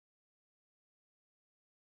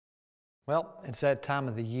Well, it's that time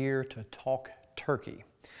of the year to talk turkey.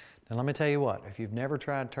 Now let me tell you what, if you've never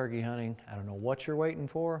tried turkey hunting, I don't know what you're waiting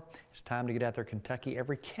for. It's time to get out there. Kentucky,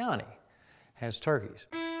 every county has turkeys.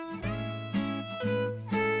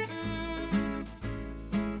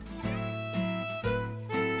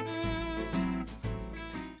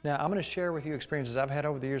 Now I'm going to share with you experiences I've had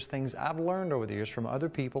over the years, things I've learned over the years from other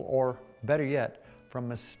people, or better yet, from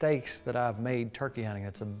mistakes that I've made turkey hunting.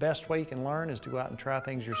 That's the best way you can learn, is to go out and try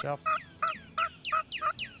things yourself.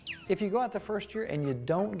 If you go out the first year and you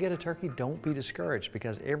don't get a turkey, don't be discouraged,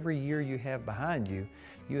 because every year you have behind you,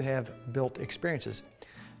 you have built experiences.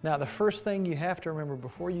 Now, the first thing you have to remember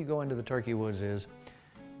before you go into the turkey woods is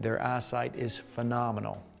their eyesight is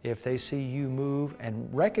phenomenal. If they see you move and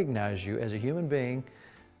recognize you as a human being,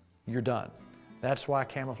 you're done. That's why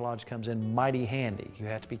camouflage comes in mighty handy. You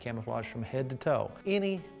have to be camouflaged from head to toe.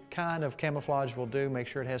 Any kind of camouflage will do. Make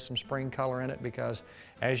sure it has some spring color in it, because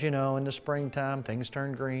as you know, in the springtime, things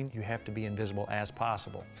turn green. You have to be invisible as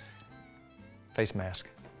possible. Face mask,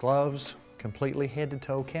 gloves, completely head to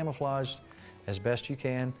toe camouflaged as best you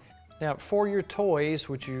can. Now, for your toys,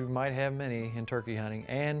 which you might have many in turkey hunting,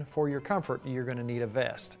 and for your comfort, you're going to need a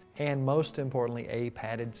vest. And most importantly, a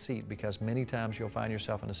padded seat, because many times you'll find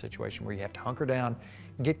yourself in a situation where you have to hunker down,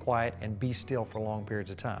 get quiet, and be still for long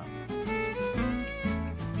periods of time.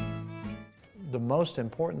 The most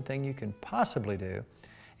important thing you can possibly do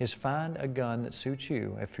is find a gun that suits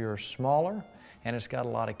you. If you're smaller and it's got a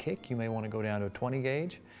lot of kick, you may want to go down to a 20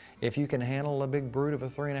 gauge. If you can handle a big brute of a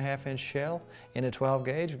 3.5-inch shell in a 12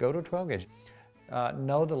 gauge, go to a 12 gauge.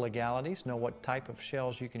 Know the legalities, know what type of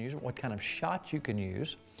shells you can use, what kind of shot you can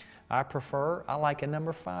use. I like a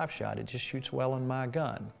number 5 shot. It just shoots well in my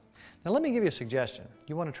gun. Now let me give you a suggestion.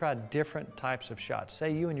 You want to try different types of shots.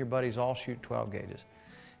 Say you and your buddies all shoot 12 gauges.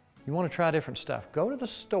 You want to try different stuff. Go to the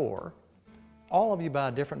store. All of you buy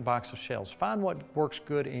a different box of shells. Find what works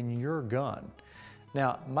good in your gun.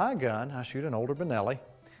 Now, my gun, I shoot an older Benelli.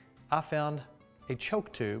 I found a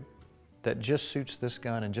choke tube that just suits this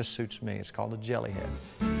gun and just suits me. It's called a jellyhead.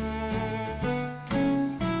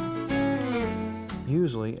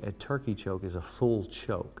 Usually, a turkey choke is a full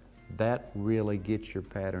choke. That really gets your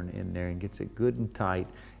pattern in there and gets it good and tight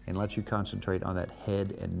and lets you concentrate on that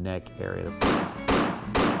head and neck area.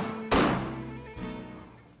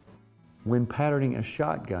 When patterning a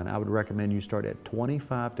shotgun, I would recommend you start at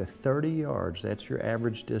 25 to 30 yards. That's your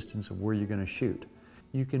average distance of where you're going to shoot.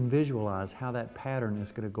 You can visualize how that pattern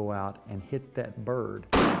is going to go out and hit that bird.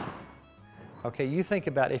 Okay, you think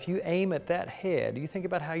about, if you aim at that head, you think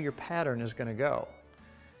about how your pattern is going to go.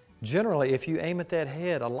 Generally, if you aim at that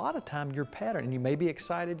head, a lot of time your pattern, and you may be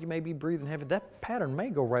excited, you may be breathing heavy, that pattern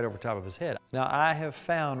may go right over top of his head. Now, I have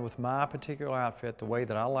found with my particular outfit, the way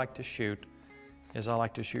that I like to shoot is I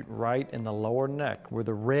like to shoot right in the lower neck, where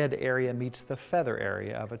the red area meets the feather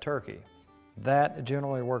area of a turkey. That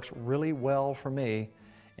generally works really well for me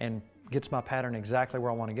and gets my pattern exactly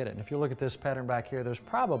where I want to get it. And if you look at this pattern back here, there's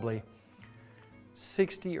probably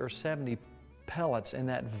 60 or 70 pellets in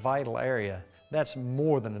that vital area. That's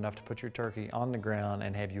more than enough to put your turkey on the ground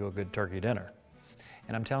and have you a good turkey dinner.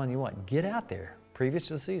 And I'm telling you what, get out there previous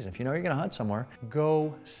to the season. If you know you're going to hunt somewhere,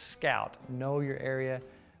 go scout, know your area,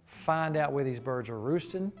 find out where these birds are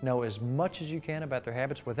roosting, know as much as you can about their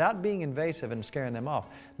habits without being invasive and scaring them off.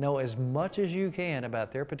 Know as much as you can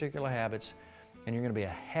about their particular habits, and you're going to be a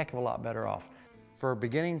heck of a lot better off. For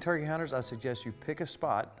beginning turkey hunters, I suggest you pick a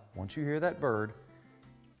spot. Once you hear that bird,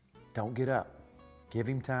 don't get up. Give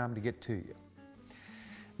him time to get to you.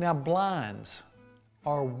 Now, blinds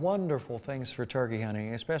are wonderful things for turkey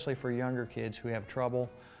hunting, especially for younger kids who have trouble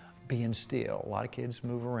being still. A lot of kids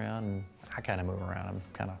move around, and I kind of move around. I'm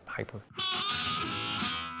kind of hyper.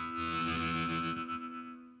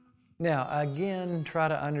 Now, again, try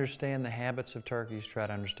to understand the habits of turkeys, try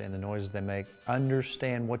to understand the noises they make,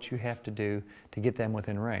 understand what you have to do to get them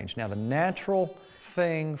within range. Now, the natural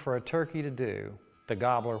thing for a turkey to do, the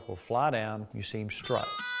gobbler will fly down, you see him strut.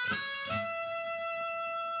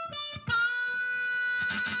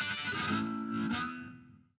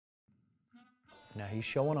 Now, he's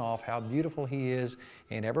showing off how beautiful he is,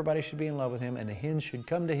 and everybody should be in love with him, and the hens should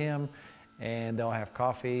come to him, and they'll have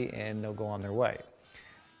coffee, and they'll go on their way.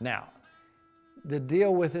 Now, the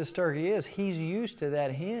deal with this turkey is he's used to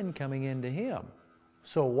that hen coming into him.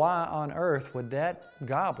 So why on earth would that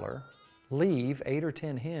gobbler leave 8 or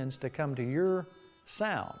 10 hens to come to your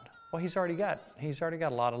sound? Well, he's already got a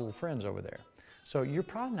lot of little friends over there. So you're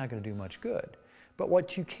probably not going to do much good. But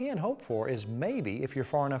what you can hope for is maybe, if you're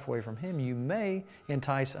far enough away from him, you may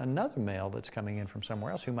entice another male that's coming in from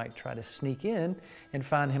somewhere else who might try to sneak in and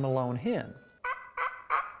find him a lone hen.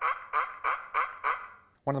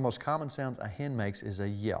 One of the most common sounds a hen makes is a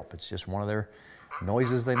yelp. It's just one of their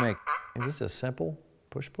noises they make. And this is a simple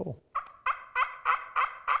push-pull,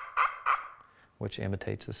 which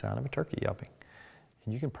imitates the sound of a turkey yelping.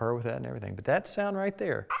 And you can purr with that and everything. But that sound right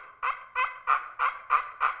there,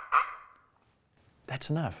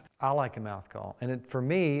 that's enough. I like a mouth call. And for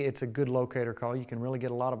me, it's a good locator call. You can really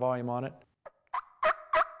get a lot of volume on it.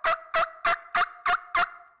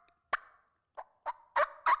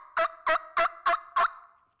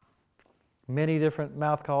 Many different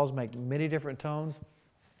mouth calls make many different tones,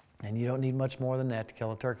 and you don't need much more than that to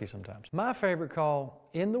kill a turkey sometimes. My favorite call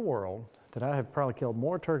in the world that I have probably killed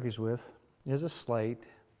more turkeys with is a slate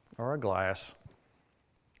or a glass.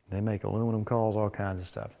 They make aluminum calls, all kinds of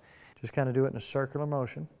stuff. Just kind of do it in a circular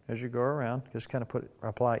motion as you go around. Just kind of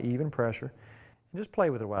apply even pressure, and just play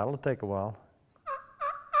with it a while. It'll take a while.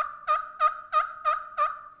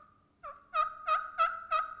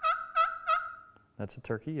 That's a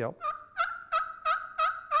turkey yelp.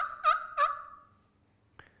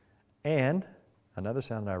 And another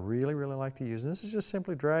sound that I really, really like to use, and this is just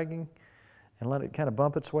simply dragging and let it kind of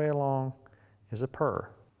bump its way along, is a purr.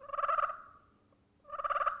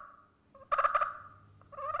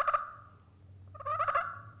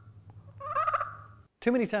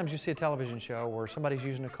 Too many times you see a television show where somebody's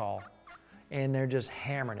using a call and they're just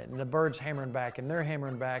hammering it, and the bird's hammering back, and they're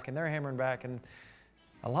hammering back, and they're hammering back, and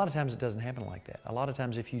a lot of times it doesn't happen like that. A lot of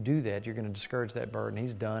times if you do that, you're going to discourage that bird, and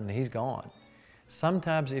he's done, and he's gone.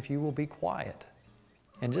 Sometimes if you will be quiet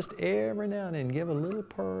and just every now and then give a little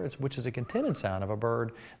purr, which is a contented sound of a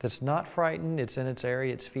bird that's not frightened, it's in its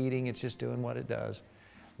area, it's feeding, it's just doing what it does,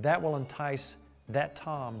 that will entice that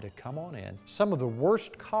tom to come on in. Some of the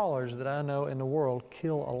worst callers that I know in the world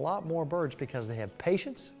kill a lot more birds because they have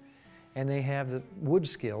patience and they have the wood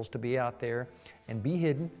skills to be out there and be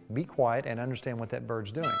hidden, be quiet, and understand what that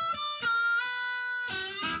bird's doing.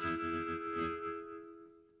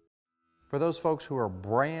 For those folks who are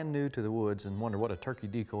brand new to the woods and wonder what a turkey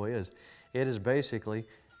decoy is, it is basically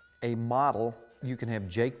a model. You can have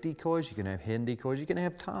jake decoys, you can have hen decoys, you can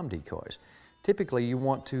have tom decoys. Typically, you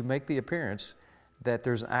want to make the appearance that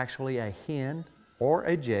there's actually a hen or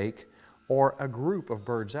a jake or a group of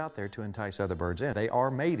birds out there to entice other birds in. They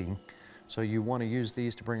are mating, so you want to use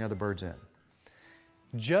these to bring other birds in.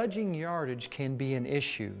 Judging yardage can be an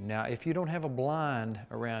issue. Now, if you don't have a blind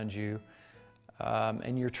around you,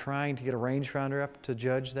 and you're trying to get a rangefinder up to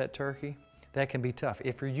judge that turkey, that can be tough.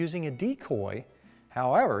 If you're using a decoy,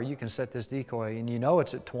 however, you can set this decoy and you know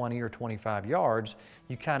it's at 20 or 25 yards,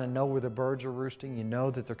 you kind of know where the birds are roosting, you know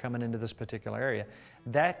that they're coming into this particular area.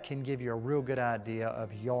 That can give you a real good idea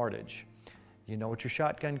of yardage. You know what your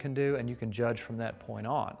shotgun can do, and you can judge from that point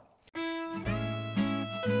on.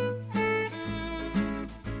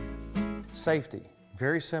 Safety.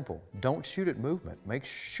 Very simple. Don't shoot at movement. Make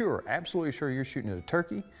sure, absolutely sure you're shooting at a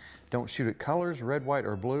turkey. Don't shoot at colors, red, white,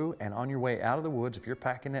 or blue. And on your way out of the woods, if you're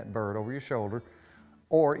packing that bird over your shoulder,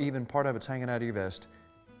 or even part of it's hanging out of your vest,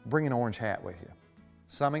 bring an orange hat with you.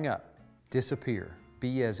 Summing up, disappear.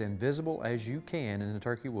 Be as invisible as you can in the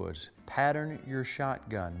turkey woods. Pattern your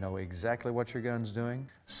shotgun. Know exactly what your gun's doing.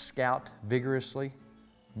 Scout vigorously.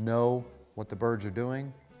 Know what the birds are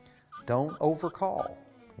doing. Don't overcall.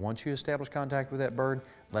 Once you establish contact with that bird,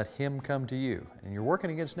 let him come to you. And you're working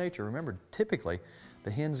against nature. Remember, typically, the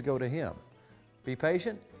hens go to him. Be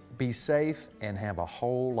patient, be safe, and have a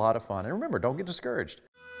whole lot of fun. And remember, don't get discouraged.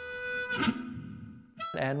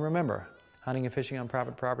 And remember, hunting and fishing on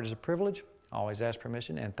private property is a privilege. Always ask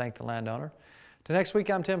permission and thank the landowner. Till next week,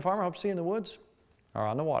 I'm Tim Farmer. Hope to see you in the woods or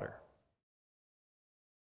on the water.